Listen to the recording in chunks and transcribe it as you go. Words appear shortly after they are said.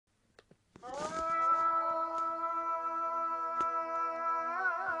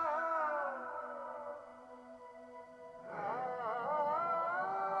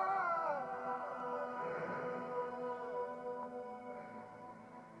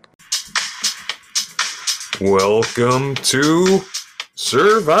Welcome to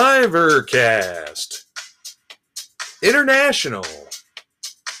Survivor Cast International.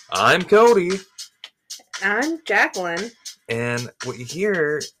 I'm Cody. I'm Jacqueline. And what you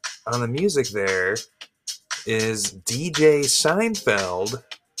hear on the music there is DJ Seinfeld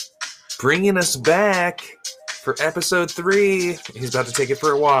bringing us back for episode 3. He's about to take it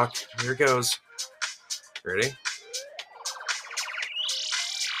for a walk. Here it goes. Ready?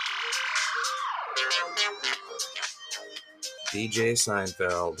 DJ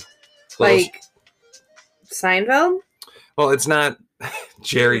Seinfeld. Like Seinfeld? Well, it's not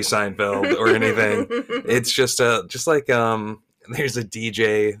Jerry Seinfeld or anything. It's just like there's a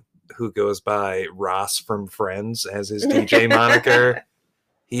DJ who goes by Ross from Friends as his DJ moniker.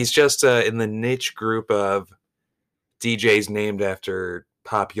 He's just in the niche group of DJs named after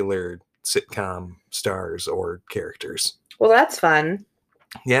popular sitcom stars or characters. Well, that's fun.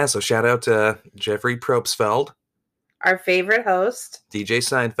 Yeah, so shout out to Jeffrey Probstfeld. Our favorite host. DJ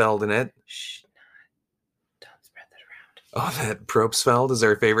Seinfeld in it. Shh. Don't spread that around. Oh, that Probstfeld is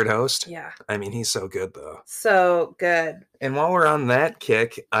our favorite host? Yeah. I mean, he's so good, though. So good. And while we're on that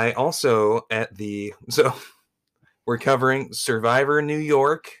kick, I also So, we're covering Survivor New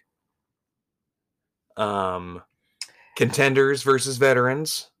York. Contenders versus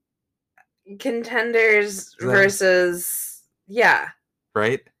veterans. Contenders versus... Yeah.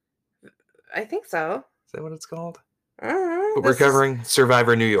 Right? I think so. Is that what it's called? But we're covering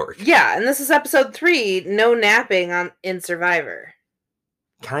Survivor New York. Yeah, and this is episode 3, no napping in Survivor.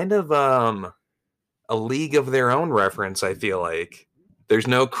 Kind of a league of their own reference, I feel like. There's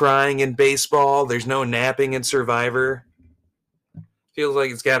no crying in baseball, there's no napping in Survivor. Feels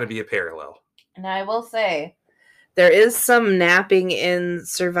like it's got to be a parallel. And I will say, there is some napping in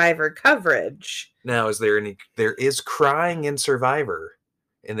Survivor coverage. Now, there is crying in Survivor,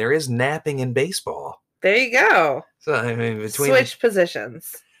 and there is napping in baseball. There you go. So, I mean, switch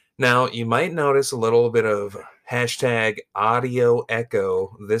positions. Now, you might notice a little bit of hashtag audio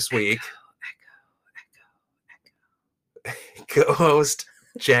echo this week. Echo. Co-host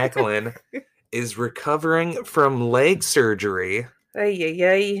Jacqueline is recovering from leg surgery.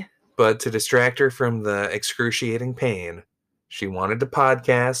 Ay. But to distract her from the excruciating pain, she wanted to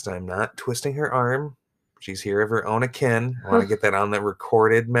podcast. I'm not twisting her arm. She's here of her own akin. I want to get that on the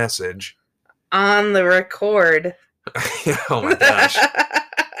recorded message. On the record. Oh my gosh.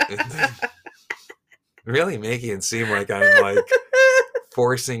 Really making it seem like I'm like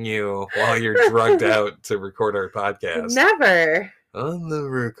forcing you while you're drugged out to record our podcast. Never. On the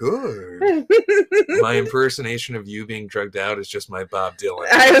record. My impersonation of you being drugged out is just my Bob Dylan.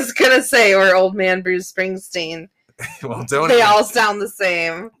 I was going to say, or old man Bruce Springsteen. Well, all sound the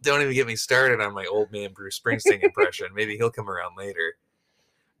same. Don't even get me started on my old man Bruce Springsteen impression. Maybe he'll come around later.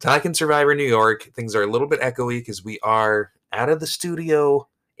 Talking Survivor New York, things are a little bit echoey because we are out of the studio.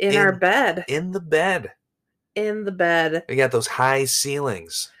 In our bed. In the bed. We got those high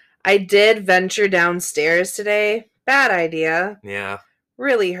ceilings. I did venture downstairs today. Bad idea. Yeah.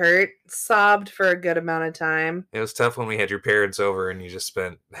 Really hurt. Sobbed for a good amount of time. It was tough when we had your parents over and you just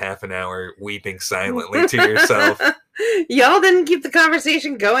spent half an hour weeping silently to yourself. Y'all didn't keep the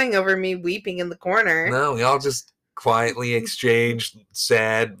conversation going over me weeping in the corner. No, we all just quietly exchanged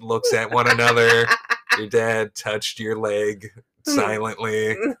sad looks at one another. Your dad touched your leg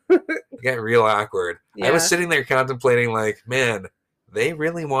silently. It got real awkward. Yeah. I was sitting there contemplating like, man, they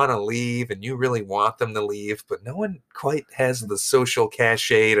really want to leave and you really want them to leave, but no one quite has the social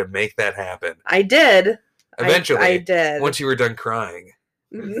cachet to make that happen. I did. Eventually. I did. Once you were done crying.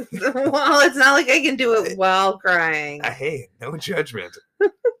 Well, it's not like I can do it while crying. Hey, no judgment.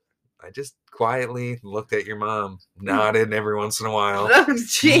 I just quietly looked at your mom, nodded every once in a while. Oh,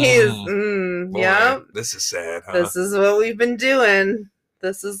 jeez. Yep. This is sad, huh? This is what we've been doing.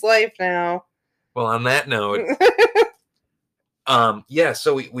 This is life now. Well, on that note,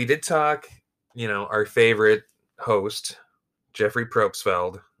 so we did talk, our favorite host, Jeffrey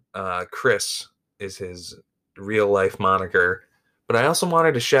Probstfeld. Chris is his real life moniker. But I also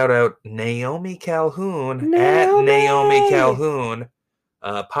wanted to shout out Naomi Calhoun at Naomi Calhoun.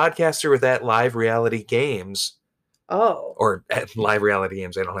 Podcaster with at Live Reality Games. Oh. Or at Live Reality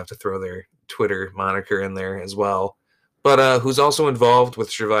Games. I don't have to throw their Twitter moniker in there as well. But who's also involved with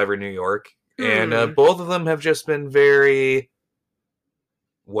Survivor New York. And both of them have just been very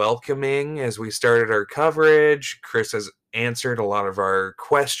welcoming as we started our coverage. Chris has answered a lot of our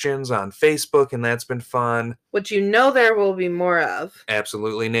questions on Facebook, and that's been fun. Which there will be more of.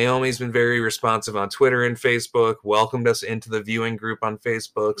 Absolutely. Naomi's been very responsive on Twitter and Facebook, welcomed us into the viewing group on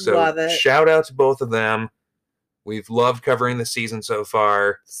Facebook. So love it. Shout out to both of them. We've loved covering the season so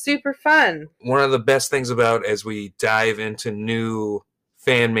far. Super fun. One of the best things about as we dive into new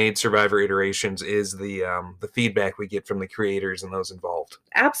fan-made Survivor iterations is the feedback we get from the creators and those involved.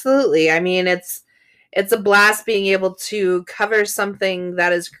 Absolutely. I mean, it's a blast being able to cover something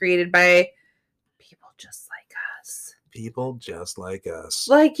that is created by people just like us. People just like us.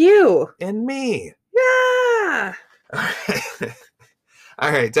 Like you. And me. Yeah.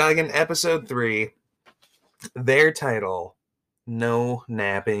 All right, Duggan, episode 3. Their title, No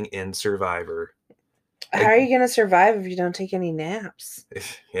Napping in Survivor. How are you going to survive if you don't take any naps?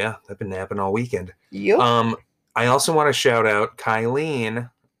 Yeah, I've been napping all weekend. Yep. I also want to shout out Kylene.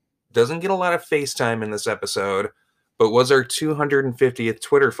 Doesn't get a lot of FaceTime in this episode, but was our 250th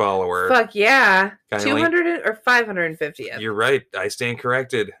Twitter follower. Fuck yeah. Kylene, 200 or 550th? You're right. I stand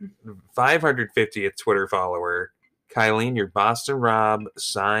corrected. 550th Twitter follower. Kylene, your Boston Rob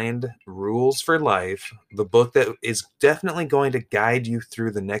signed Rules for Life, the book that is definitely going to guide you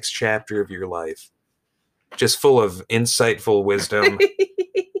through the next chapter of your life. Just full of insightful wisdom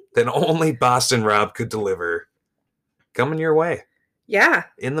that only Boston Rob could deliver. Coming your way. Yeah.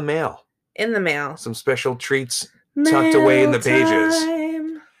 In the mail. In the mail. Some special treats tucked away in the pages.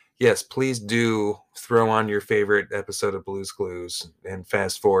 Time. Yes, please do throw on your favorite episode of Blue's Clues and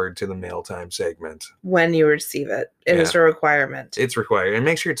fast forward to the mail time segment. When you receive it. It is a requirement. It's required. And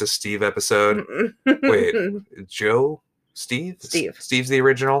make sure it's a Steve episode. Wait, Joe? Steve? Steve's the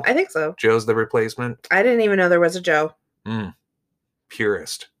original? I think so. Joe's the replacement? I didn't even know there was a Joe.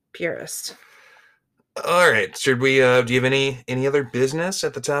 Purist. All right. Should we, do you have any other business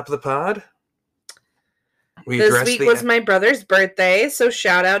at the top of the pod? This week was my brother's birthday, so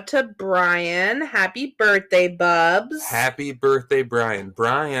shout out to Brian. Happy birthday, Bubs. Happy birthday, Brian.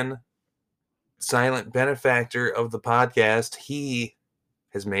 Brian, silent benefactor of the podcast, he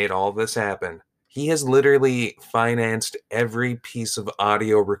has made all this happen. He has literally financed every piece of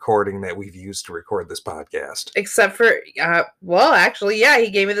audio recording that we've used to record this podcast. Except for, well, actually, yeah, he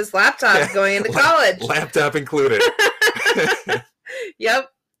gave me this laptop going into college. Laptop included.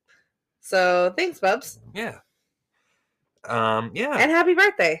 Yep. So, thanks, Bubs. Yeah. Yeah. And happy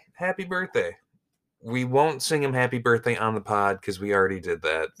birthday. Happy birthday. We won't sing him happy birthday on the pod because we already did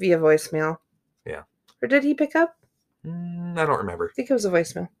that. Via voicemail. Yeah. Or did he pick up? I don't remember. I think it was a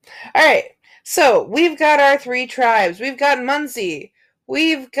voicemail. All right. So, we've got our 3 tribes. We've got Muncie.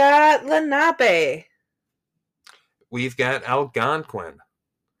 We've got Lenape. We've got Algonquin.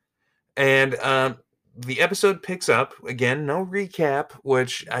 And the episode picks up, again, no recap,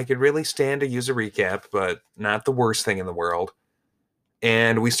 which I could really stand to use a recap, but not the worst thing in the world.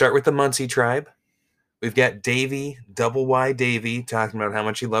 And we start with the Muncie tribe. We've got Davey, Double Y Davey, talking about how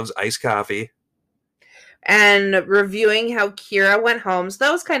much he loves iced coffee. And reviewing how Kira went home. So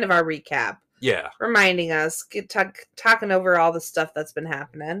that was kind of our recap. Yeah. Reminding us, talking over all the stuff that's been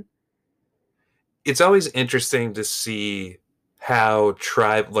happening. It's always interesting to see how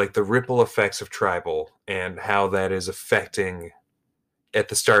the ripple effects of tribal and how that is affecting at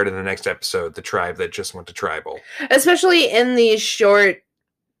the start of the next episode, the tribe that just went to tribal. Especially in these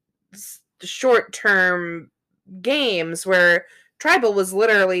short-term games where tribal was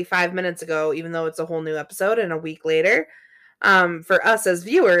literally 5 minutes ago, even though it's a whole new episode and a week later. For us as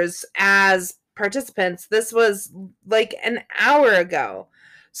viewers, as participants, this was like an hour ago.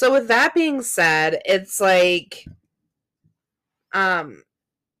 So with that being said, it's like,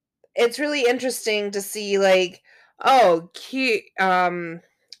 it's really interesting to see like,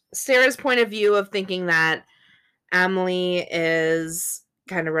 Sarah's point of view of thinking that Emily is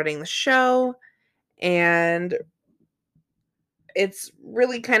kind of running the show, and it's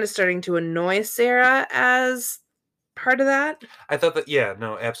really kind of starting to annoy Sarah as part of that. I thought that, yeah,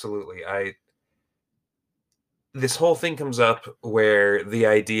 no, absolutely. This whole thing comes up where the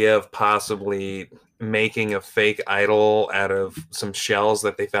idea of possibly making a fake idol out of some shells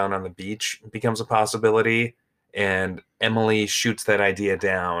that they found on the beach becomes a possibility, and Emily shoots that idea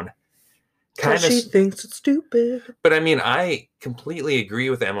down. Because she thinks it's stupid. But I mean, I completely agree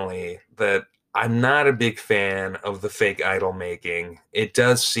with Emily that I'm not a big fan of the fake idol making. It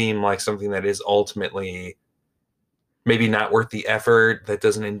does seem like something that is ultimately maybe not worth the effort, that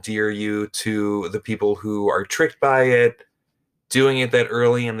doesn't endear you to the people who are tricked by it. Doing it that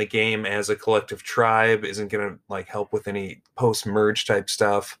early in the game as a collective tribe isn't going to like help with any post-merge type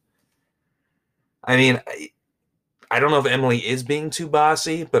stuff. I mean, I don't know if Emily is being too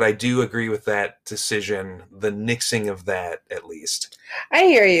bossy, but I do agree with that decision, the nixing of that at least. I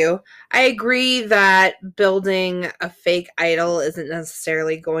hear you. I agree that building a fake idol isn't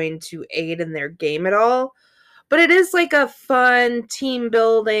necessarily going to aid in their game at all. But it is like a fun team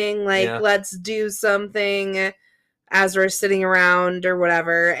building, let's do something. as we're sitting around or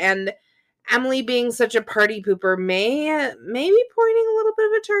whatever. And Emily, being such a party pooper, may be pointing a little bit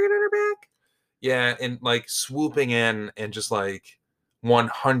of a target on her back. Yeah, and like swooping in and just like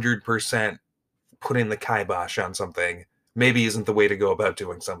 100% putting the kibosh on something maybe isn't the way to go about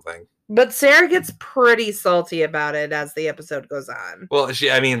doing something. But Sarah gets pretty salty about it as the episode goes on. Well,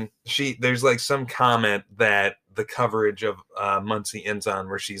 there's like some comment that the coverage of Muncie ends on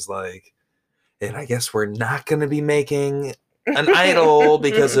where she's like, and I guess we're not going to be making an idol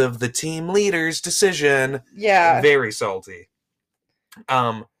because of the team leader's decision. Yeah. Very salty.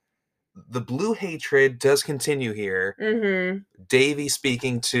 The blue hatred does continue here. Mm-hmm. Davy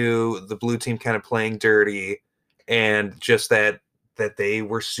speaking to the blue team, kind of playing dirty, and just that they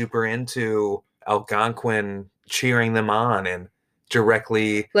were super into Algonquin cheering them on and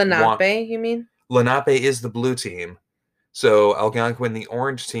directly... Lenape, you mean? Lenape is the blue team. So Algonquin, the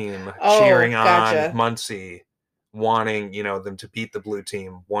orange team, cheering on Muncie, wanting, them to beat the blue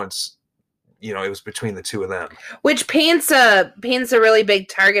team once, it was between the two of them. Which paints a really big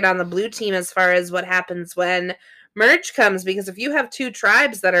target on the blue team as far as what happens when merge comes, because if you have two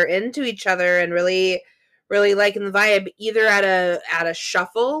tribes that are into each other and really, really liking the vibe, either at a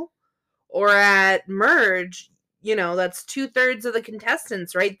shuffle or at merge, that's 2/3 of the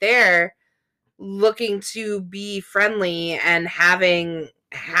contestants right there looking to be friendly and having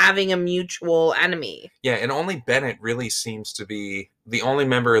a mutual enemy. Yeah, and only Bennett really seems to be the only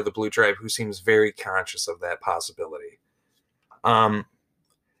member of the blue tribe who seems very conscious of that possibility.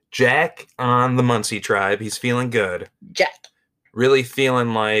 Jack on the Muncie tribe, he's feeling good. Jack. Really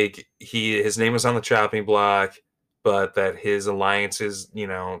feeling like his name was on the chopping block, but that his alliances,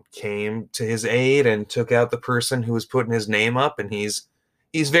 came to his aid and took out the person who was putting his name up, and he's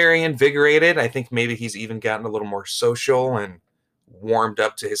very invigorated. I think maybe he's even gotten a little more social and warmed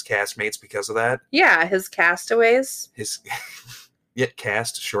up to his castmates because of that. Yeah, his castaways.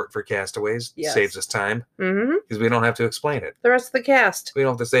 Cast, short for castaways, yes. Saves us time. Mm-hmm. Because we don't have to explain it. The rest of the cast. We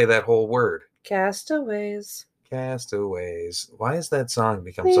don't have to say that whole word. Castaways. Castaways. Why has that song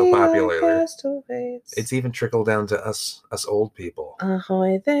become so popular? Castaways. It's even trickled down to us old people.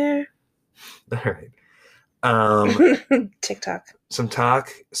 Ahoy there. All right. TikTok. Some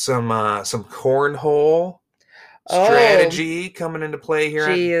cornhole strategy coming into play here.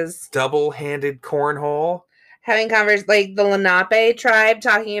 Jeez. Double-handed cornhole. Having conversations like the Lenape tribe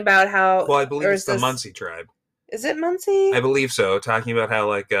talking about how... Well, I believe it's the Muncie tribe. Is it Muncie? I believe so. Talking about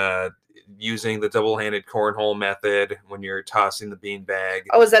how, using the double-handed cornhole method when you're tossing the beanbag.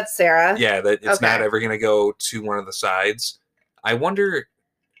 Oh, is that Sarah? Yeah, that it's not ever going to go to one of the sides. I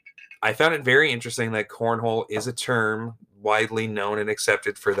found it very interesting that cornhole is a term widely known and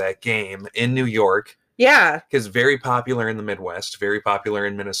accepted for that game in New York. Yeah. Because very popular in the Midwest, very popular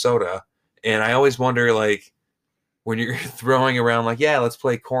in Minnesota. And I always wonder, when you're throwing around, let's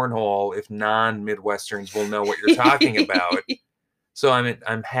play cornhole, if non-Midwesterns will know what you're talking about. So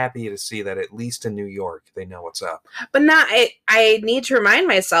I'm happy to see that at least in New York, they know what's up. But I need to remind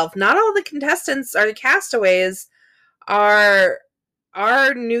myself, not all the contestants or the castaways are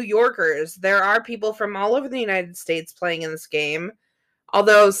New Yorkers. There are people from all over the United States playing in this game.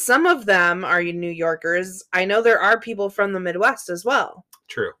 Although some of them are New Yorkers, I know there are people from the Midwest as well.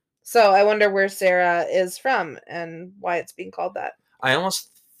 True. So I wonder where Sarah is from and why it's being called that. I almost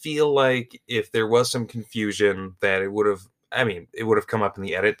feel like if there was some confusion that it would have come up in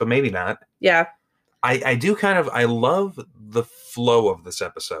the edit, but maybe not. Yeah. I love the flow of this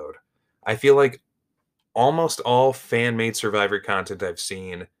episode. I feel like almost all fan-made Survivor content I've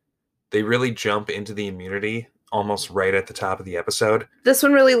seen, they really jump into the immunity almost right at the top of the episode. This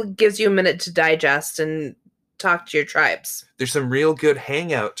one really gives you a minute to digest and talk to your tribes. There's some real good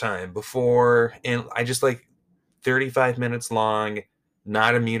hangout time before, and I just 35 minutes long,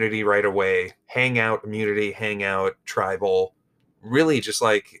 not immunity right away. Hangout, immunity, hangout, tribal. Really just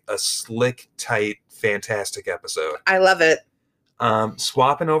a slick, tight, fantastic episode. I love it.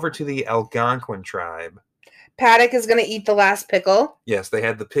 Swapping over to the Algonquin tribe. Paddock is going to eat the last pickle. Yes, they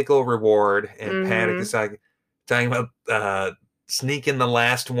had the pickle reward, and Paddock is talking about sneaking the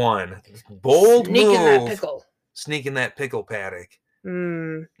last one. Bold Sneaking move. that pickle. Sneaking that pickle, Paddock.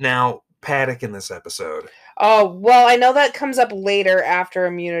 Now, Paddock in this episode. Oh, well, I know that comes up later after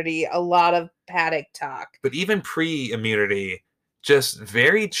immunity. A lot of Paddock talk. But even pre-immunity, just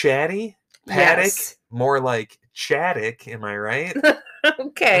very chatty. Paddock, yes. More like Chaddock, am I right?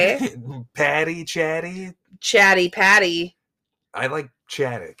 Okay. Patty, chatty. Chatty Patty. I like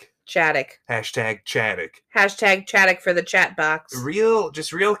Chaddock. Chaddock. Hashtag Chaddock. Hashtag Chaddock for the chat box. Real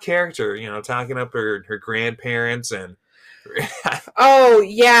character, talking up her grandparents and Oh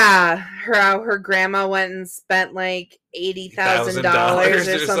yeah, her grandma went and spent like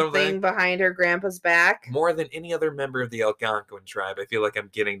 $80,000 or something behind her grandpa's back. More than any other member of the Algonquin tribe. I feel like I'm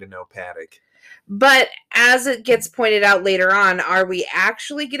getting to know Paddock. But as it gets pointed out later on, are we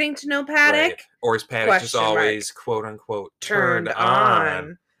actually getting to know Paddock? Right. Or is Paddock just always, quote unquote, turned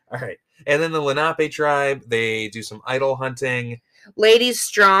on? All right. And then the Lenape tribe, they do some idol hunting. Ladies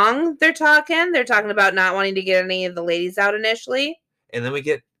strong, they're talking. They're talking about not wanting to get any of the ladies out initially. And then we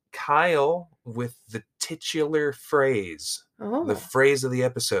get Kyle with the titular phrase. Oh. The phrase of the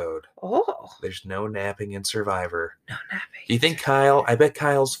episode. Oh. There's no napping in Survivor. No napping. Do you think I bet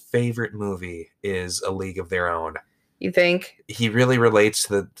Kyle's favorite movie is A League of Their Own. You think? He really relates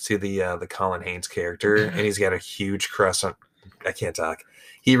to the Colin Haynes character, and he's got a huge crush on... I can't talk.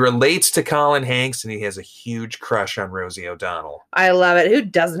 He relates to Colin Hanks, and he has a huge crush on Rosie O'Donnell. I love it. Who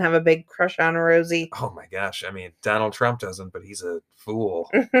doesn't have a big crush on Rosie? Oh my gosh. I mean, Donald Trump doesn't, but he's a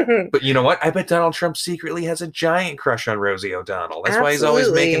fool. But you know what? I bet Donald Trump secretly has a giant crush on Rosie O'Donnell. That's why he's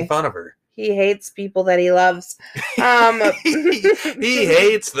always making fun of her. He hates people that he loves. He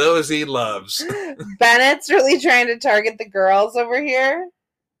hates those he loves. Bennett's really trying to target the girls over here.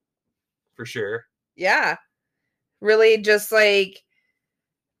 For sure. Yeah. Really just like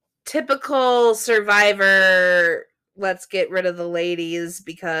typical Survivor, let's get rid of the ladies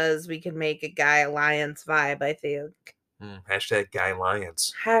because we can make a Guy Alliance vibe, I think. Hashtag Guy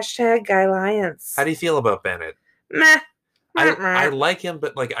Alliance. Hashtag Guy Alliance. How do you feel about Bennett? Meh. I like him,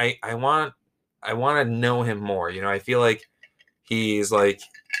 but like I want to know him more. You know, I feel like he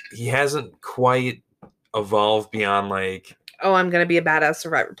hasn't quite evolved beyond like, oh, I'm gonna be a badass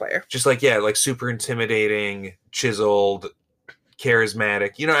Survivor player. Just like, yeah, like super intimidating, chiseled,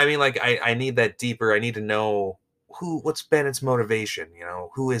 charismatic. You know what I mean? Like I need that deeper. I need to know what's Bennett's motivation, you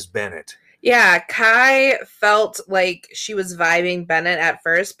know? Who is Bennett? Yeah, Kai felt like she was vibing Bennett at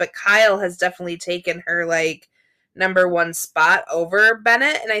first, but Kyle has definitely taken her like number one spot over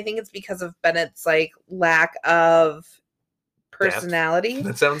Bennett, and I think it's because of Bennett's like lack of personality.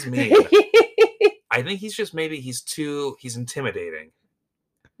 That sounds mean. I think he's intimidating.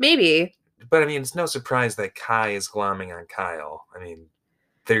 Maybe. But I mean, it's no surprise that Kai is glomming on Kyle. I mean,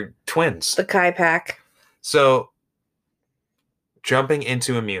 they're twins. The Kai pack. So, jumping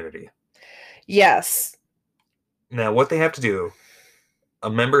into immunity. Yes. Now, what they have to do, a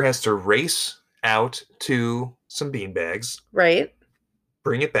member has to race out to some beanbags. Right.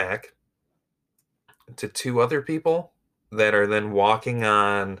 Bring it back to two other people that are then walking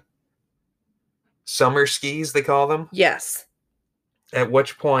on summer skis, they call them. Yes. At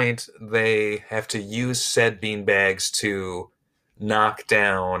which point they have to use said beanbags to knock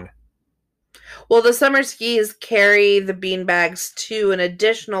down. Well, the summer skis carry the beanbags to an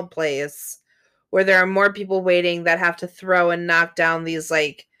additional place where there are more people waiting that have to throw and knock down these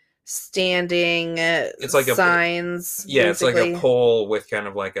like standing it's like signs. Yeah, basically. It's like a pole with kind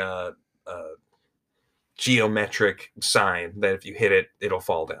of like a geometric sign that if you hit it, it'll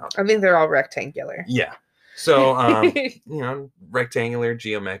fall down. I think they're all rectangular. Yeah. So, you know, rectangular,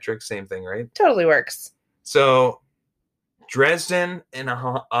 geometric, same thing, right? Totally works. So, Dresden and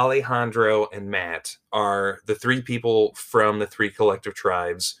Alejandro and Matt are the three people from the three collective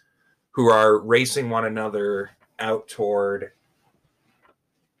tribes who are racing one another out toward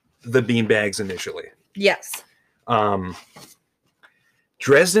the beanbags initially. Yes.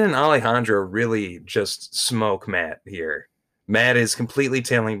 Dresden and Alejandro really just smoke Matt here. Matt is completely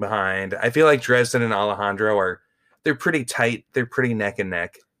tailing behind. I feel like Dresden and Alejandro they're pretty tight. They're pretty neck and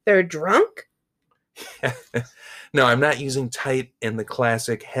neck. They're drunk? No, I'm not using tight in the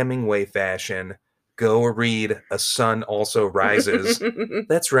classic Hemingway fashion. Go read A Sun Also Rises.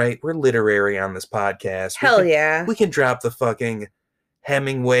 That's right. We're literary on this podcast. Hell yeah. We can drop the fucking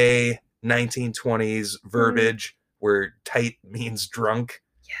Hemingway 1920s verbiage where tight means drunk.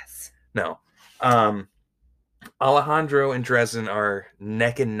 Yes. No. Alejandro and Dresden are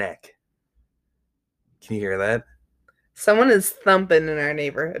neck and neck. Can you hear that? Someone is thumping in our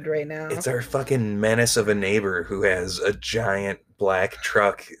neighborhood right now. It's our fucking menace of a neighbor who has a giant black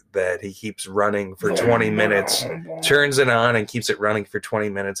truck that he keeps running for 20 minutes, turns it on and keeps it running for 20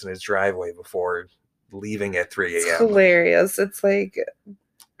 minutes in his driveway before leaving at 3 a.m. It's hilarious. It's like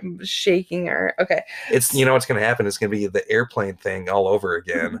shaking our... Okay. It's, you know what's going to happen? It's going to be the airplane thing all over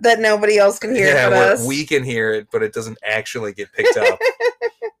again. That nobody else can hear but us. We can hear it, but it doesn't actually get picked up.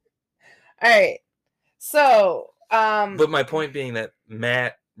 All right. So... but my point being that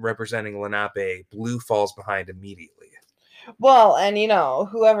Matt, representing Lenape, blue falls behind immediately. Well, and you know,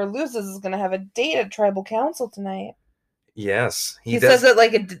 whoever loses is going to have a date at Tribal Council tonight. Yes, He says it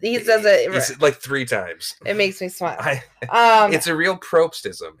like he says it. It's like 3 times. It makes me smile. It's a real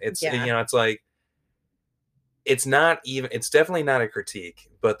Probstism. It's it's like it's definitely not a critique,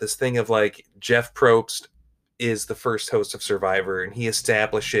 but this thing of like Jeff Probst is the first host of Survivor, and he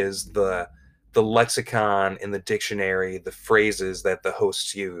establishes the lexicon in the dictionary, the phrases that the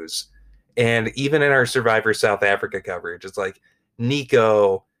hosts use. And even in our Survivor South Africa coverage, it's like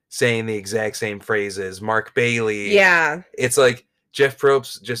Nico saying the exact same phrases, Mark Bailey. Yeah. It's like Jeff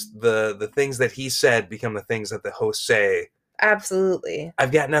Probst, just the things that he said become the things that the hosts say. Absolutely.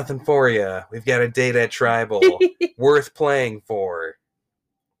 I've got nothing for you. We've got a date at Tribal. Worth playing for.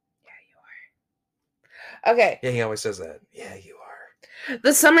 Yeah, you are. Okay. Yeah, he always says that. Yeah, you are.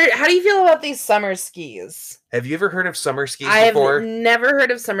 The summer. How do you feel about these summer skis? Have you ever heard of summer skis before? I've never heard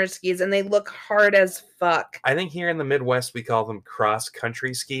of summer skis, and they look hard as fuck. I think here in the Midwest we call them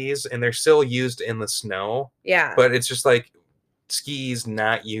cross-country skis, and they're still used in the snow. Yeah. But it's just like skis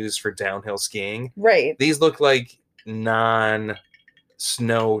not used for downhill skiing. Right. These look like non-snow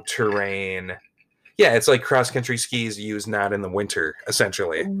terrain. Yeah, it's like cross-country skis used not in the winter,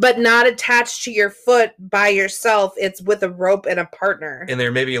 essentially. But not attached to your foot by yourself. It's with a rope and a partner. And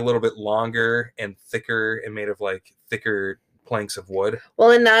they're maybe a little bit longer and thicker and made of like thicker planks of wood.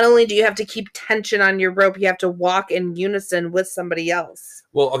 Well, and not only do you have to keep tension on your rope, you have to walk in unison with somebody else.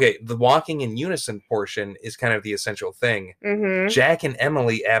 Well, okay, the walking in unison portion is kind of the essential thing. Mm-hmm. Jack and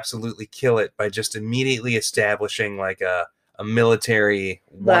Emily absolutely kill it by just immediately establishing like a military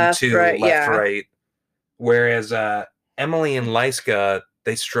 1-2 left, right. Whereas Emily and Liska,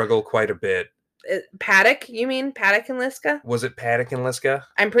 they struggle quite a bit. Paddock, you mean? Paddock and Liska? Was it Paddock and Liska?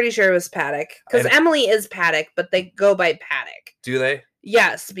 I'm pretty sure it was Paddock. Because Emily is Paddock, but they go by Paddock. Do they?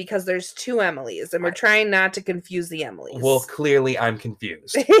 Yes, because there's 2 Emilys, and we're trying not to confuse the Emilys. Well, clearly I'm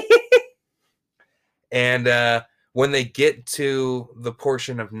confused. And when they get to the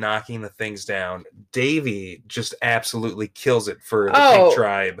portion of knocking the things down, Davey just absolutely kills it for the Pink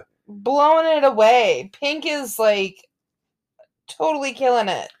Tribe. Blowing it away. Pink is like totally killing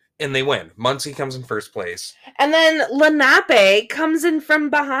it. And they win. Muncie comes in first place. And then Lenape comes in from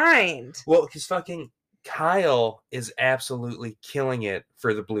behind. Well, because fucking Kyle is absolutely killing it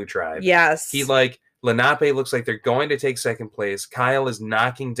for the Blue Tribe. Yes. Lenape looks like they're going to take second place. Kyle is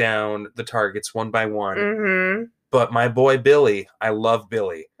knocking down the targets one by one. Mm-hmm. But my boy Billy, I love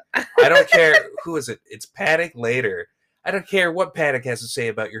Billy. I don't care. Who is it? It's Paddock later. I don't care what Paddock has to say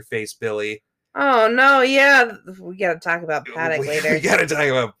about your face, Billy. Oh, no, yeah. We got to talk about Paddock later. We got to talk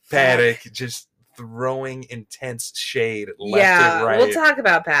about Paddock just throwing intense shade left and right. We'll talk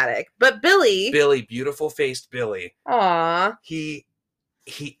about Paddock. But Billy, beautiful-faced Billy. Aw. He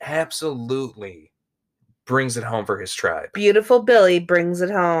absolutely brings it home for his tribe. Beautiful Billy brings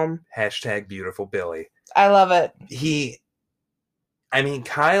it home. # beautiful Billy. I love it.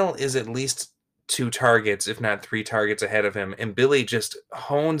 Kyle is at least 2 targets, if not 3 targets ahead of him, and Billy just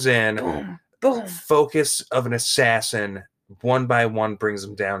hones in, boom, focus of an assassin, one by one brings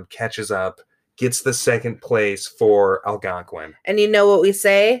him down, catches up, gets the second place for Algonquin. And you know what we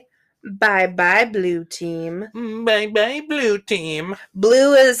say? Bye-bye, Blue Team. Bye-bye, Blue Team.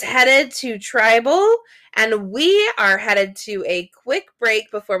 Blue is headed to Tribal, and we are headed to a quick break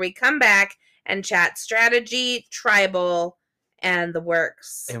before we come back and chat strategy, Tribal, and the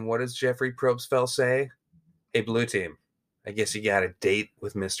works. And what does Jeffrey Probstfeld say? Hey, Blue Team, I guess you got a date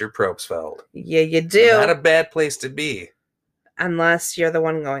with Mr. Probstfeld. Yeah, you do. Not a bad place to be. Unless you're the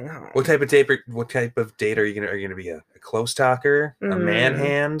one going home. What type of date are you gonna be? A close talker? A man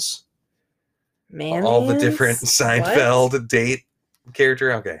hands? Man all the different Seinfeld date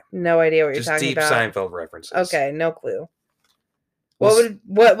character? Okay. No idea what you're talking about. Just deep Seinfeld references. Okay, no clue.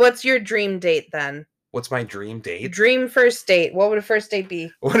 What's your dream date then? What's my dream date? Dream first date. What would a first date be?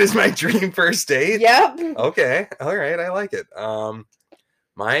 What is my dream first date? Yep. Okay. All right. I like it.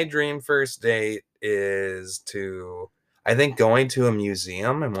 My dream first date is I think going to a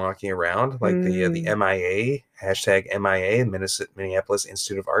museum and walking around like the MIA, #MIA, Minneapolis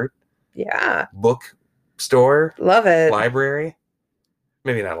Institute of Art. Yeah. Bookstore. Love it. Library.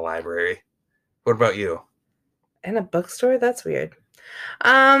 Maybe not a library. What about you? In a bookstore? That's weird.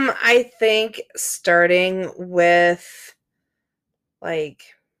 I think starting with like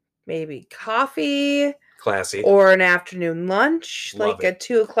maybe coffee. Classy. Or an afternoon lunch. Love like a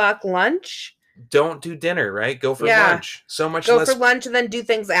 2:00 lunch. Don't do dinner, right? Go for lunch. So much Go less for lunch and then do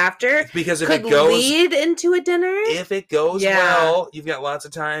things after. Because if Could it goes lead into a dinner. If it goes well, you've got lots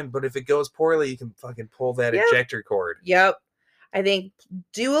of time. But if it goes poorly, you can fucking pull that ejector cord. Yep. I think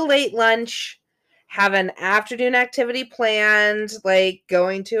do a late lunch. Have an afternoon activity planned, like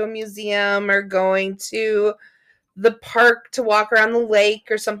going to a museum or going to the park to walk around the lake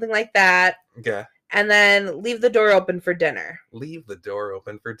or something like that. Okay. And then leave the door open for dinner. Leave the door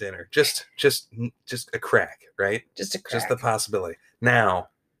open for dinner. Just a crack, right? Just a crack. Just the possibility. Now,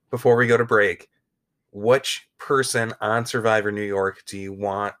 before we go to break, which person on Survivor New York do you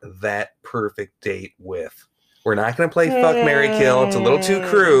want that perfect date with? We're not going to play Fuck, Marry, Kill. It's a little too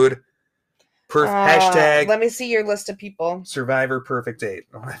crude. Hashtag. Let me see your list of people. Survivor perfect date.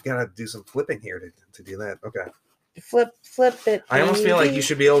 Oh, I've got to do some flipping here to do that. Okay. Flip it. I almost feel like you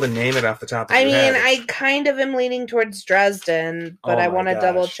should be able to name it off the top of your head. I kind of am leaning towards Dresden, but I want to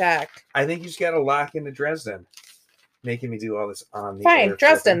double check. I think you just got to lock into Dresden. Making me do all this on the Fine,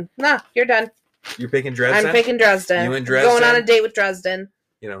 Dresden. Nah, you're done. You're picking Dresden? I'm picking Dresden. You and Dresden? Going on a date with Dresden.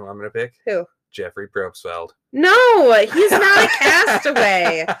 You know who I'm going to pick? Who? Jeffrey Probstfeld. No, he's not a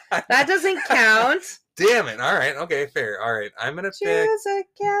castaway. That doesn't count. Damn it. All right. Okay, fair. All right. I'm going to pick... Just a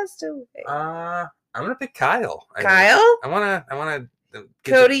castaway. I'm gonna pick Kyle. Kyle? I wanna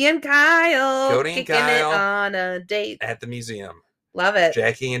Cody and Kyle. Cody and Kyle it on a date at the museum. Love it.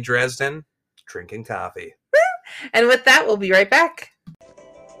 Jackie and Dresden drinking coffee. And with that, we'll be right back.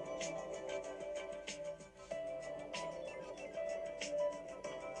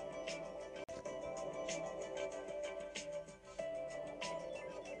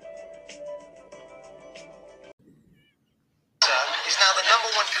 Is now the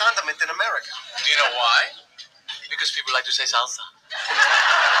 #1 condiment in America. Do you know why? Because people like to say salsa.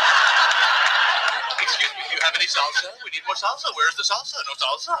 Excuse me, do you have any salsa? We need more salsa. Where's the salsa? No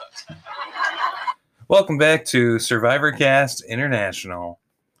salsa. Welcome back to Survivor Cast International.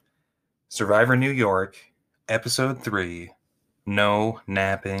 Survivor New York, Episode 3, No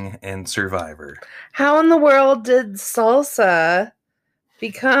Napping in Survivor. How in the world did salsa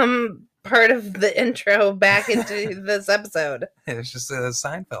become part of the intro back into this episode? It's just a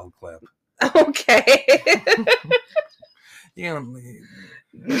Seinfeld clip. Okay. You know,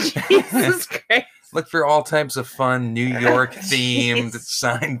 Jesus Christ. look for all types of fun New York themed,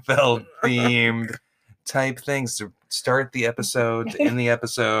 Seinfeld themed type things to start the episode, to end the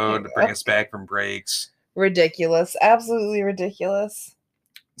episode, to bring us back from breaks. Ridiculous. Absolutely ridiculous.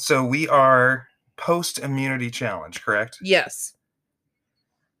 So we are post immunity challenge, correct? Yes.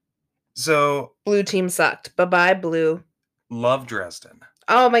 So Blue team sucked. Bye-bye, Blue. love Dresden.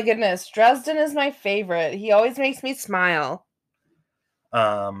 Oh my goodness. Dresden is my favorite. He always makes me smile.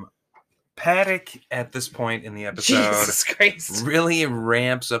 Paddock at this point in the episode Jesus Christ. really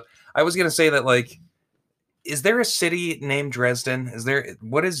ramps up. I was gonna say that, like, is there a city named Dresden?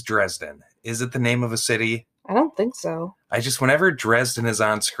 What is Dresden? Is it the name of a city? I don't think so. Whenever Dresden is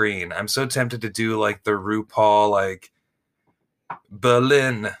on screen, I'm so tempted to do like the RuPaul, like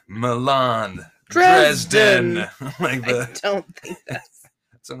Berlin, Milan, Dresden. Like I don't think that's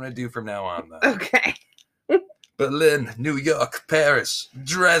what I'm gonna do from now on, though. okay. Berlin, New York, Paris,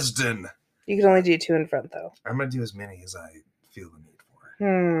 Dresden. You can only do 2 in front, though. I'm gonna do as many as I feel the need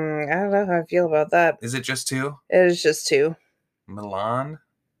for. I don't know how I feel about that. Is it just 2? It is just 2. Milan,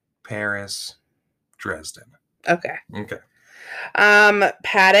 Paris, Dresden. Okay. Okay.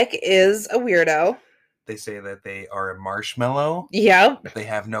 Paddock is a weirdo. They say that they are a marshmallow. Yep. They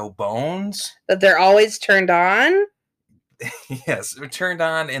have no bones. That they're always turned on. Yes, they're turned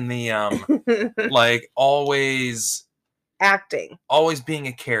on in the like always being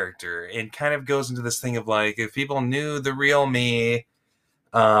a character, and kind of goes into this thing of like, if people knew the real me,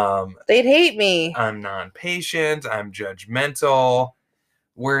 they'd hate me. I'm non-patient, I'm judgmental.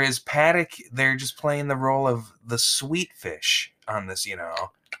 Whereas Paddock, they're just playing the role of the sweet fish on this,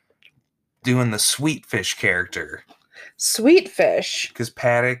 doing the sweet fish character. Sweet fish. Because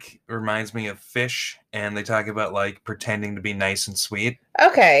Paddock reminds me of fish, and they talk about like pretending to be nice and sweet.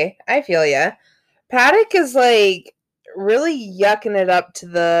 Okay, I feel ya. Paddock is like really yucking it up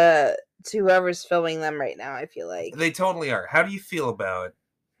to whoever's filming them right now, I feel like. They totally are. How do you feel about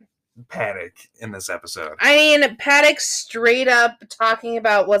Paddock in this episode? I mean, Paddock straight up talking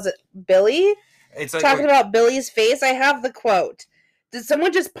about, was it Billy? It's like, talking about Billy's face. I have the quote. Did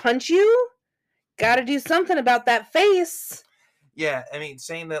someone just punch you? Gotta do something about that face. Yeah, I mean,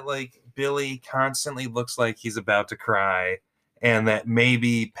 saying that like Billy constantly looks like he's about to cry, and that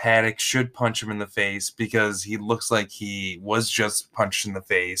maybe Paddock should punch him in the face because he looks like he was just punched in the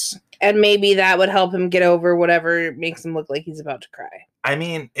face. And maybe that would help him get over whatever makes him look like he's about to cry. I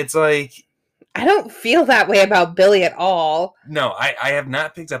mean, it's like, I don't feel that way about Billy at all. No, I have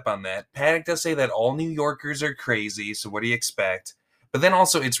not picked up on that. Paddock does say that all New Yorkers are crazy, so what do you expect? But then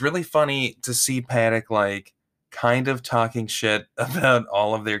also, it's really funny to see Paddock, like, kind of talking shit about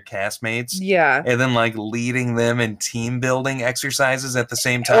all of their castmates Yeah. and then like leading them in team building exercises at the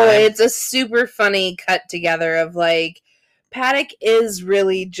same time. Oh, it's a super funny cut together of like Paddock is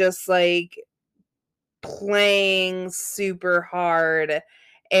really just like playing super hard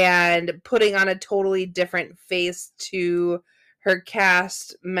and putting on a totally different face to her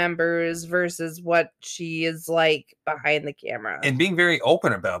cast members versus what she is like behind the camera. And being very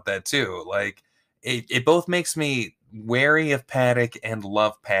open about that too. Like it both makes me wary of Paddock and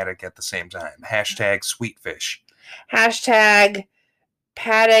love Paddock at the same time. Hashtag sweetfish. Hashtag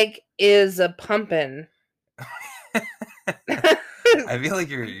Paddock is a pumpin'. I feel like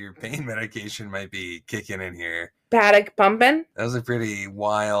your pain medication might be kicking in here. Paddock pumpin'? That was a pretty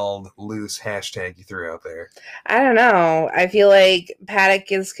wild, loose hashtag you threw out there. I don't know. I feel like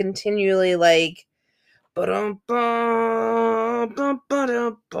Paddock is continually like Pumping,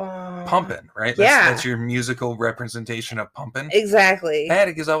 right? Yeah. That's your musical representation of pumping. Exactly.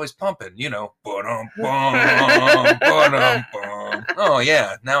 Paddock is always pumping, you know. Oh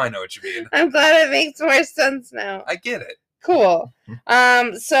yeah, now I know what you mean. I'm glad it makes more sense now. I get it. Cool.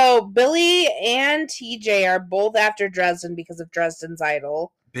 So Billy and TJ are both after Dresden because of Dresden's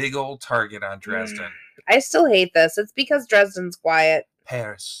idol. Big old target on Dresden. I still hate this. It's because Dresden's quiet.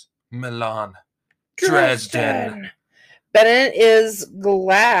 Paris, Milan, Dresden. Bennett is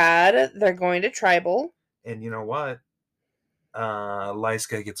glad they're going to tribal. And you know what?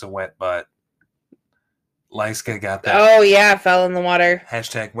 Lyska gets a wet butt. Lyska got that. Oh yeah, fell in the water.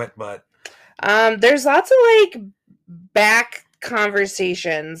 Hashtag wet butt. There's lots of like back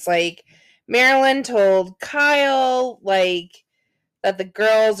conversations. Like Marilyn told Kyle like that the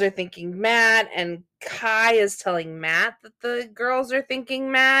girls are thinking Matt, and Kai is telling Matt that the girls are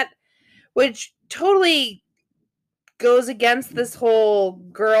thinking Matt, which totally goes against this whole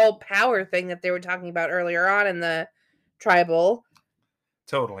girl power thing that they were talking about earlier on in the tribal.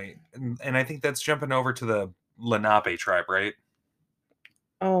 Totally. And I think that's jumping over to the Lenape tribe, right?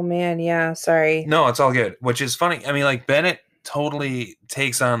 Oh man, yeah, sorry. No, it's all good. Which is funny. I mean, like, Bennett totally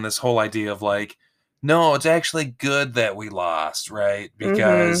takes on this whole idea of like, no, it's actually good that we lost, right?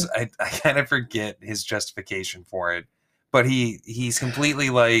 Because I kind of forget his justification for it. But he's completely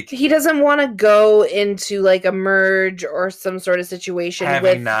like, he doesn't want to go into like a merge or some sort of situation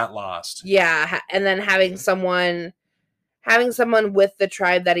having not lost. Yeah, and then having someone with the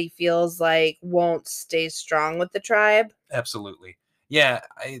tribe that he feels like won't stay strong with the tribe. Absolutely. Yeah,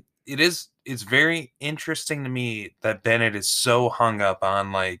 it's very interesting to me that Bennett is so hung up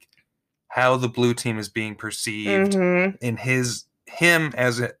on like how the blue team is being perceived in him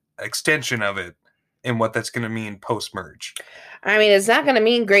as an extension of it and what that's going to mean post-merge. I mean, it's not going to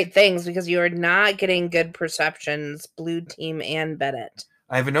mean great things because you are not getting good perceptions, blue team and Bennett.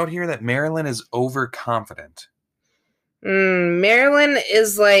 I have a note here that Marilyn is overconfident. Marilyn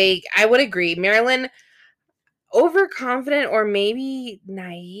is like, I would agree. Marilyn, overconfident or maybe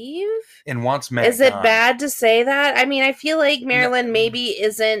naive? And wants Matt Is it gone. bad to say that? I mean, I feel like Marilyn maybe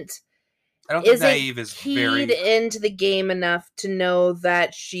isn't... I don't think naive is keyed into the game enough to know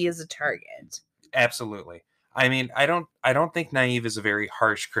that she is a target. Absolutely. I mean, I don't think naive is a very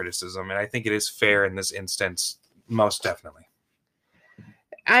harsh criticism, and I think it is fair in this instance, most definitely.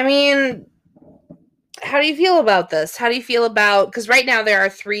 I mean, how do you feel about this? How do you feel about, because right now there are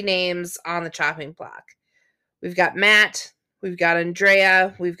 3 names on the chopping block. We've got Matt, we've got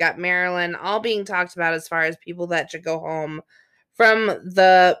Andrea, we've got Marilyn, all being talked about as far as people that should go home from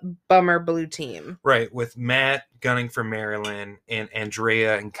the bummer blue team. Right, with Matt gunning for Marilyn and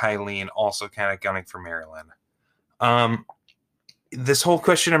Andrea and Kylene also kind of gunning for Marilyn. This whole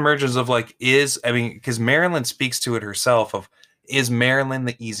question emerges of like, because Marilyn speaks to it herself of, is Marilyn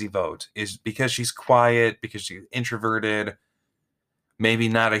the easy vote? Is because she's quiet, because she's introverted, maybe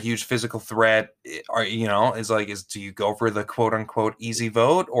not a huge physical threat, or do you go for the quote unquote easy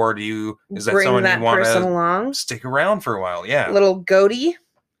vote, or is that someone you want to stick around for a while? Yeah, little goatee.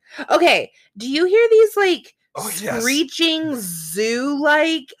 Okay, do you hear these like yes, screeching zoo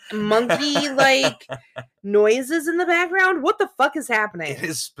like monkey like noises in the background? What the fuck is happening? It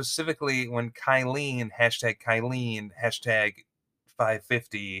is specifically when Kylene, hashtag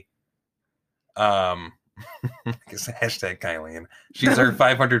 550, I guess hashtag Kylene. She's our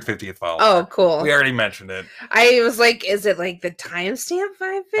 550th follower. Oh, cool. We already mentioned it. I was like, is it like the timestamp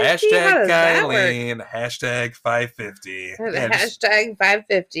 550? Hashtag Kylene, hashtag 550. Hashtag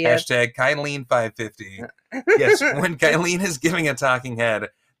 550. Hashtag Kylene 550. Yes, when Kylene is giving a talking head,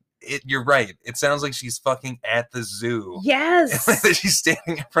 you're right. It sounds like she's fucking at the zoo. Yes. She's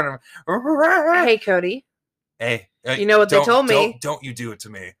standing in front of Hey, Cody. Hey. You know what they told me. Don't you do it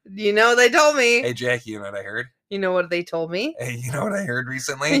to me. You know what they told me. Hey, Jackie, you know what I heard? You know what they told me? Hey, you know what I heard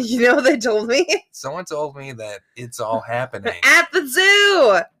recently? You know what they told me? Someone told me that it's all happening. At the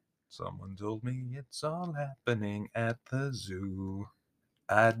zoo! Someone told me it's all happening at the zoo.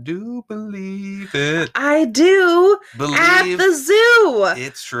 I do believe it. I do at Believe the zoo!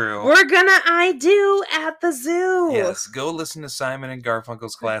 it's true. We're gonna I do at the zoo! Yes, go listen to Simon and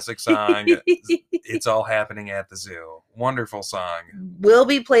Garfunkel's classic song, It's All Happening at the Zoo. Wonderful song. Will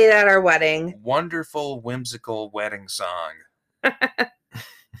be played at our wedding. Wonderful, whimsical wedding song.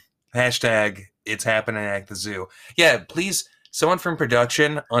 Hashtag It's Happening at the Zoo. Yeah, please, someone from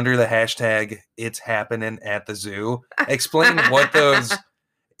production under the hashtag It's Happening at the Zoo, explain what those...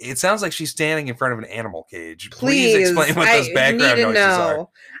 It sounds like she's standing in front of an animal cage. Please explain what those background noises are.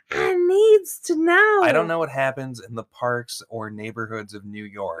 I needs to know. I don't know what happens in the parks or neighborhoods of New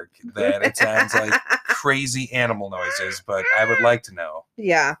York that it sounds like crazy animal noises, but I would like to know.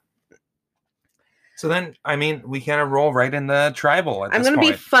 Yeah. So then, I mean, we kind of roll right in the tribal at I'm this going to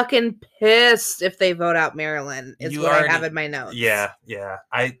be point. fucking pissed if they vote out Maryland, is You what already- I have in my notes. Yeah.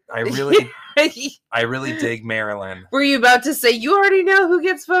 I really dig Maryland. Were you about to say you already know who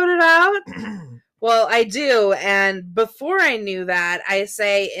gets voted out? Well, I do. And before I knew that, I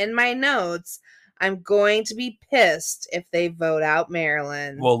say in my notes, I'm going to be pissed if they vote out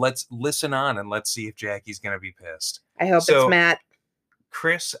Maryland. Well, let's listen on and let's see if Jackie's going to be pissed. I hope so- it's Matt.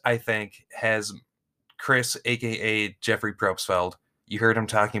 Chris, I think, Chris, a.k.a. Jeffrey Probstfeld. You heard him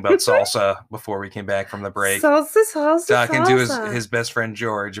talking about salsa before we came back from the break. Salsa. Talking to his best friend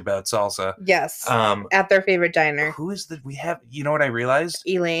George about salsa. Yes. At their favorite diner. Who is we have? You know what I realized?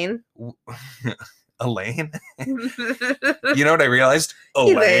 Elaine. Elaine. You know what I realized?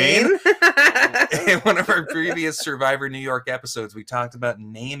 Elaine. In one of our previous Survivor New York episodes, we talked about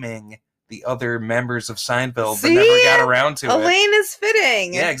naming the other members of Seinfeld, but never got around to it. Elaine is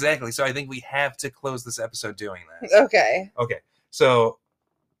fitting. Yeah, exactly. So I think we have to close this episode doing that. Okay. So,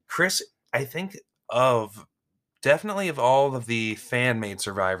 Chris, I think definitely of all of the fan-made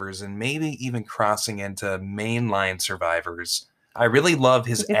survivors and maybe even crossing into mainline survivors, I really love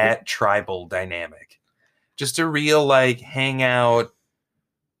his @tribal dynamic. Just a real, hangout,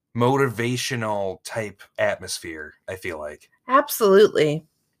 motivational type atmosphere, I feel like. Absolutely.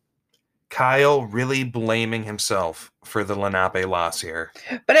 Kyle really blaming himself for the Lenape loss here.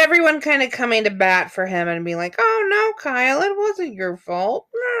 But everyone kind of coming to bat for him and being like, oh no, Kyle, it wasn't your fault.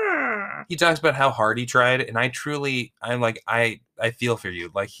 Nah. He talks about how hard he tried, and I feel for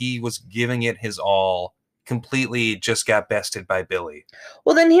you. Like, he was giving it his all, completely just got bested by Billy.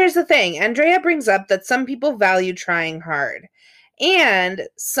 Well, then here's the thing. Andrea brings up that some people value trying hard, and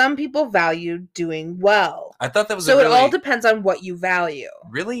some people value doing well. I thought that was so it all depends on what you value.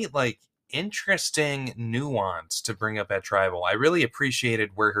 Really, interesting nuance to bring up at Tribal. I really appreciated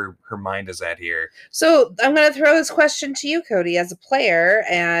where her mind is at here. So I'm going to throw this question to you, Cody, as a player,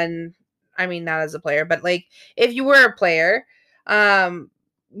 and I mean, not as a player, but if you were a player,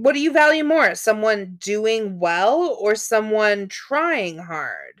 what do you value more? Someone doing well or someone trying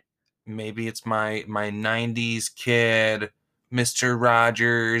hard? Maybe it's my 90s kid, Mr.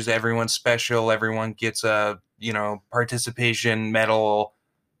 Rogers, everyone's special, everyone gets a, participation medal,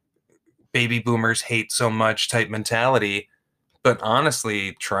 baby boomers hate so much type mentality. But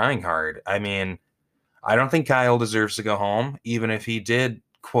honestly, trying hard. I mean, I don't think Kyle deserves to go home, even if he did,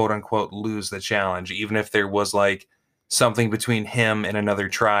 quote unquote, lose the challenge, even if there was something between him and another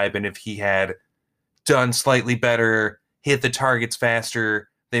tribe, and if he had done slightly better, hit the targets faster,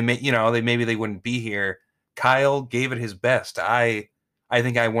 maybe they wouldn't be here. Kyle gave it his best. I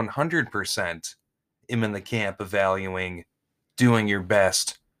think I 100% am in the camp of valuing doing your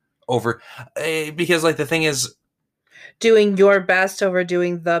best over, because the thing is, doing your best over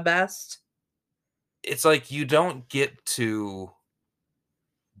doing the best. It's you don't get to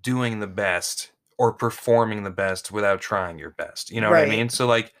doing the best or performing the best without trying your best. You know what I mean?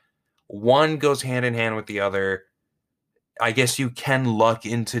 So one goes hand in hand with the other. I guess you can luck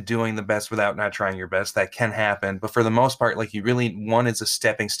into doing the best without not trying your best. That can happen. But for the most part, one is a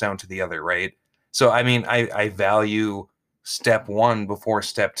stepping stone to the other, right? So, I mean, I value step one before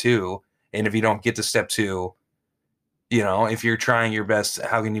step two. And if you don't get to step two, if you're trying your best,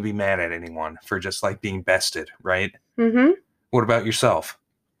 how can you be mad at anyone for just being bested, right? Mm-hmm. What about yourself?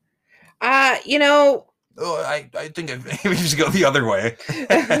 Oh, I think maybe just go the other way.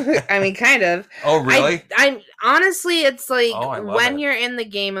 I mean, kind of. Oh, really? I'm honestly, it's when you're in the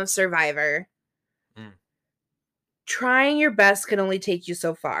game of Survivor, trying your best can only take you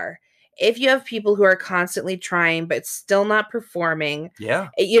so far. If you have people who are constantly trying but still not performing, yeah,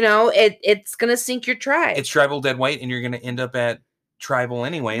 it's gonna sink your tribe. It's tribal dead weight, and you're gonna end up at tribal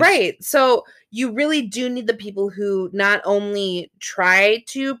anyways. Right. So you really do need the people who not only try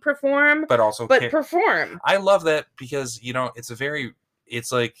to perform, But also perform. I love that because,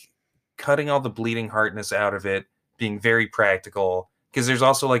 it's like cutting all the bleeding heartness out of it, being very practical. Because there's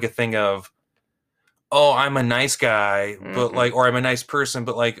also like a thing of, oh, I'm a nice guy, but like, or I'm a nice person,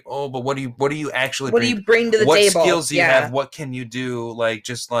 but like, oh, but what do you actually What do you bring to the table? What skills do you have? What can you do? Like,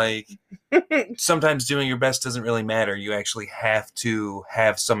 just like, sometimes doing your best doesn't really matter. You actually have to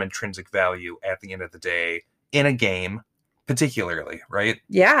have some intrinsic value at the end of the day in a game, particularly, right?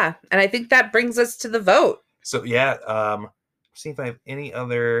 Yeah. And I think that brings us to the vote. So, yeah, see if I have any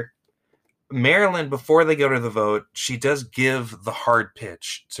other... Marilyn, before they go to the vote, she does give the hard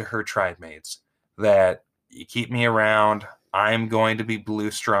pitch to her tribe mates that you keep me around. I'm going to be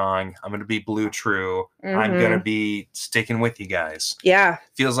blue strong. I'm going to be blue true. I'm going to be sticking with you guys. Yeah.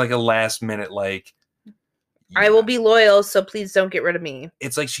 Feels like a last minute, like... I will be loyal, so please don't get rid of me.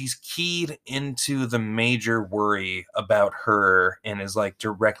 It's like she's keyed into the major worry about her and is like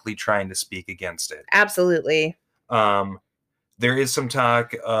directly trying to speak against it. Absolutely. There is some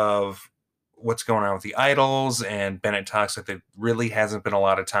talk of what's going on with the idols, and Bennett talks like there really hasn't been a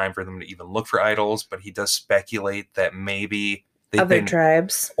lot of time for them to even look for idols, but he does speculate that maybe other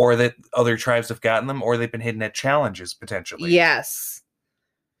tribes, or that other tribes have gotten them, or they've been hidden at challenges potentially. Yes.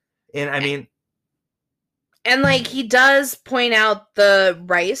 And I mean, and like he does point out the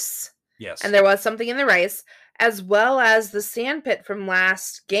rice. Yes. And there was something in the rice, as well as the sandpit from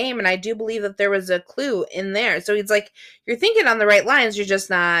last game, and I do believe that there was a clue in there. So he's like, you're thinking on the right lines, you're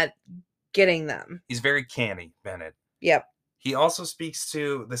just not getting them. He's very canny, Bennett. Yep. He also speaks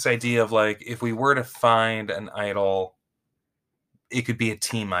to this idea of like, if we were to find an idol, it could be a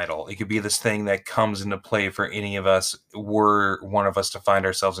team idol. It could be this thing that comes into play for any of us were one of us to find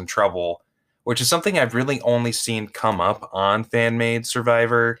ourselves in trouble, which is something I've really only seen come up on Fan-Made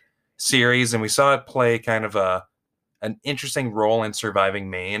Survivor series, and we saw it play kind of an interesting role in surviving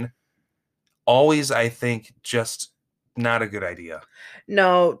Maine. Always, I think, just not a good idea.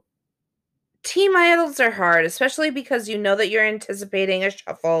 No. Team idols are hard, especially because you know that you're anticipating a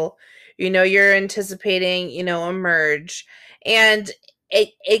shuffle. You know you're anticipating, a merge. And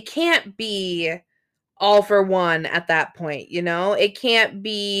it can't be all for one at that point, It can't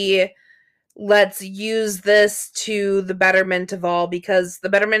be, let's use this to the betterment of all, because the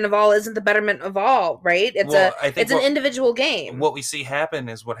betterment of all isn't the betterment of all, right? It's an individual game. What we see happen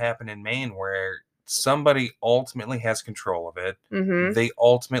is what happened in Maine, where somebody ultimately has control of it. Mm-hmm. They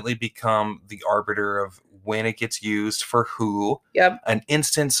ultimately become the arbiter of when it gets used for who. Yep. An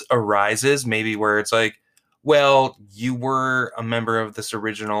instance arises maybe where it's like, well, you were a member of this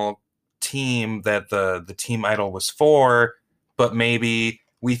original team that the team idol was for, but maybe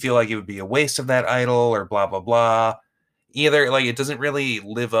we feel like it would be a waste of that idol or blah, blah, blah. Either like it doesn't really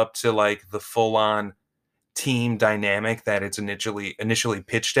live up to like the full on team dynamic that it's initially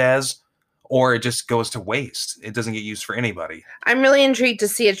pitched as, or it just goes to waste. It doesn't get used for anybody. I'm really intrigued to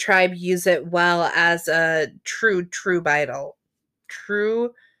see a tribe use it well as a true idol.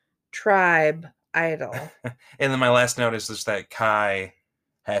 True tribe idol. And then my last note is just that Kai,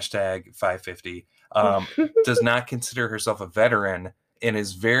 #550, does not consider herself a veteran and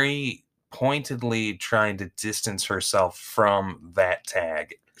is very pointedly trying to distance herself from that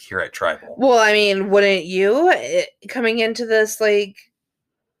tag here at Tribal. Well, I mean, wouldn't you? Coming into this, like,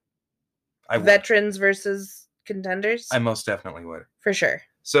 veterans versus contenders? I most definitely would. For sure.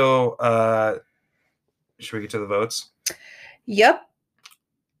 So, should we get to the votes? Yep.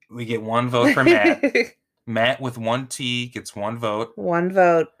 We get one vote for Matt. Matt with 1 T gets 1 vote. 1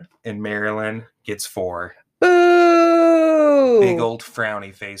 vote. And Marilyn gets 4. Boo! Big old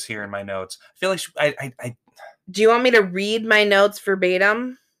frowny face here in my notes. I feel like I Do you want me to read my notes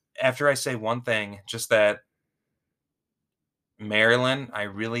verbatim? After I say one thing, just that, Marilyn, I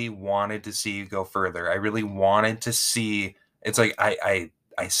really wanted to see you go further. I really wanted to see. It's like I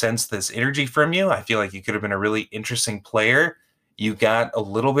sense this energy from you. I feel like you could have been a really interesting player. You got a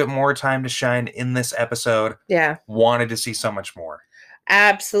little bit more time to shine in this episode. Yeah. Wanted to see so much more.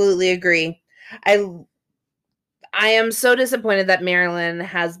 Absolutely agree. I am so disappointed that Marilyn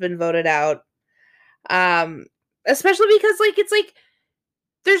has been voted out. Especially because it's like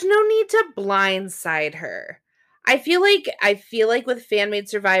there's no need to blindside her. I feel like with Fan-Made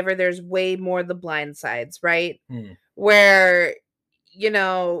Survivor, there's way more the blindsides, right? Where,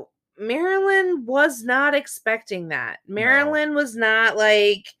 Marilyn was not expecting that. Marilyn was not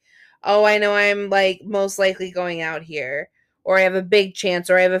like, oh, I know I'm like most likely going out here, or I have a big chance,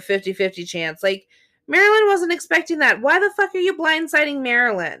 or I have a 50-50 chance. Like, Marilyn wasn't expecting that. Why the fuck are you blindsiding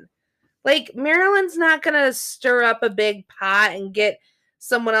Marilyn? Like, Marilyn's not gonna stir up a big pot and get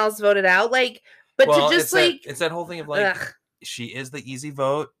someone else voted out. Like, but well, to just it's that whole thing of like, ugh. she is the easy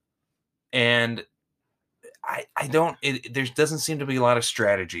vote, and I don't. There doesn't seem to be a lot of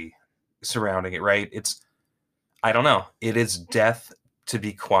strategy surrounding it, right? I don't know. It is death to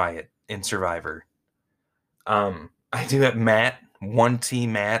be quiet in Survivor. I do have Matt, one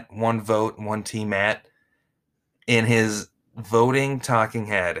team Matt, one vote, one team Matt. In his voting talking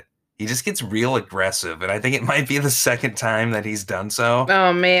head, he just gets real aggressive, and I think it might be the second time that he's done so.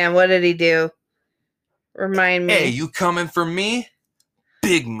 Oh man, what did he do? Remind me. Hey, you coming for me?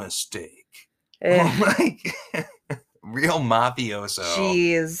 Big mistake. Ugh, Like, real mafioso.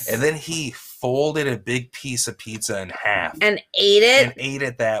 jeez. And then he folded a big piece of pizza in half And ate it and ate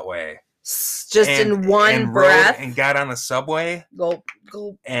it that way. just in one and breath. and got on the subway Gulp,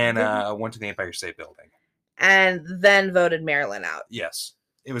 gulp, and gulp. went to the Empire State Building. And then voted Marilyn out. Yes,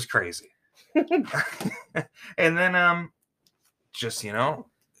 it was crazy. And then just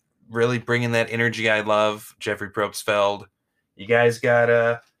really bringing that energy I love, Jeffrey Probstfeld. You guys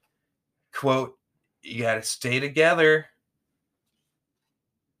gotta quote, you gotta stay together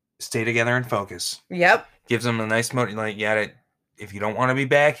and focus. Yep. Gives them a nice motive, like, you gotta, if you don't want to be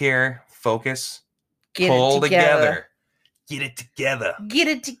back here, focus, Pull pull together. Get it together. Get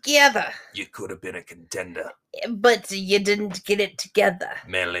it together. You could have been a contender. But you didn't get it together.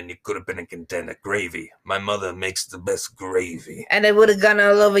 Madeline, you could have been a contender. Gravy. My mother makes the best gravy. And it would have gone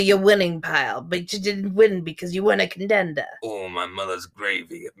all over your winning pile, but you didn't win because you weren't a contender. Oh, my mother's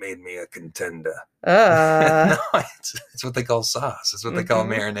gravy. It made me a contender. Uh. No, it's what they call sauce. It's what they call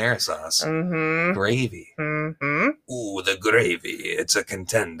marinara sauce. Mm-hmm. Gravy. Mm-hmm. Ooh, the gravy. It's a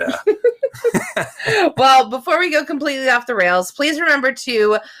contender. Well, before we go completely off the rails, please remember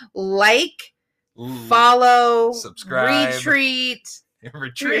to like, follow, subscribe, retweet. Remember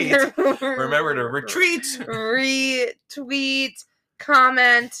to retreat. Retweet,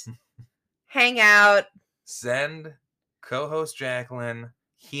 comment, hang out. Send co-host Jacqueline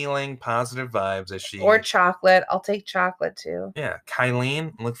healing positive vibes as she Or chocolate. I'll take chocolate too. Yeah,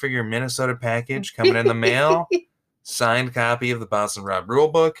 Kylene, look for your Minnesota package coming in the mail. Signed copy of the Boston Rob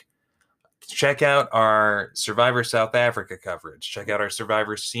Rulebook. Check out our Survivor South Africa coverage. Check out our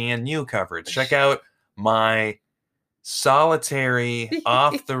Survivor CNU coverage. Check out my solitary,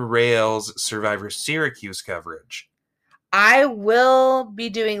 off-the-rails Survivor Syracuse coverage. I will be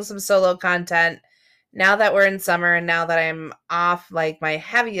doing some solo content now that we're in summer and now that I'm off like my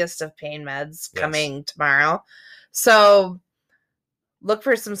heaviest of pain meds coming tomorrow. So look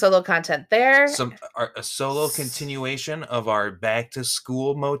for some solo content there. A solo continuation of our back to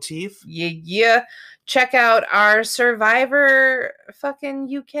school motif. Yeah. Check out our Survivor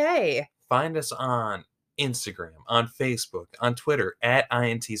fucking UK. Find us on Instagram, on Facebook, on Twitter at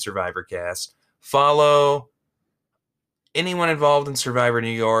INT SurvivorCast. Follow anyone involved in Survivor New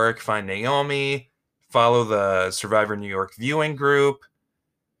York. Find Naomi. Follow the Survivor New York viewing group.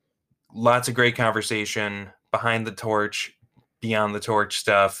 Lots of great conversation behind the torch, beyond the torch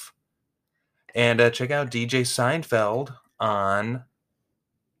stuff. And check out DJ Seinfeld on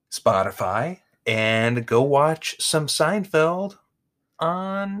Spotify. And go watch some Seinfeld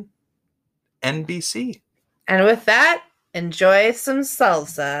on NBC. And with that, enjoy some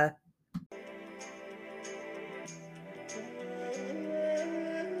salsa.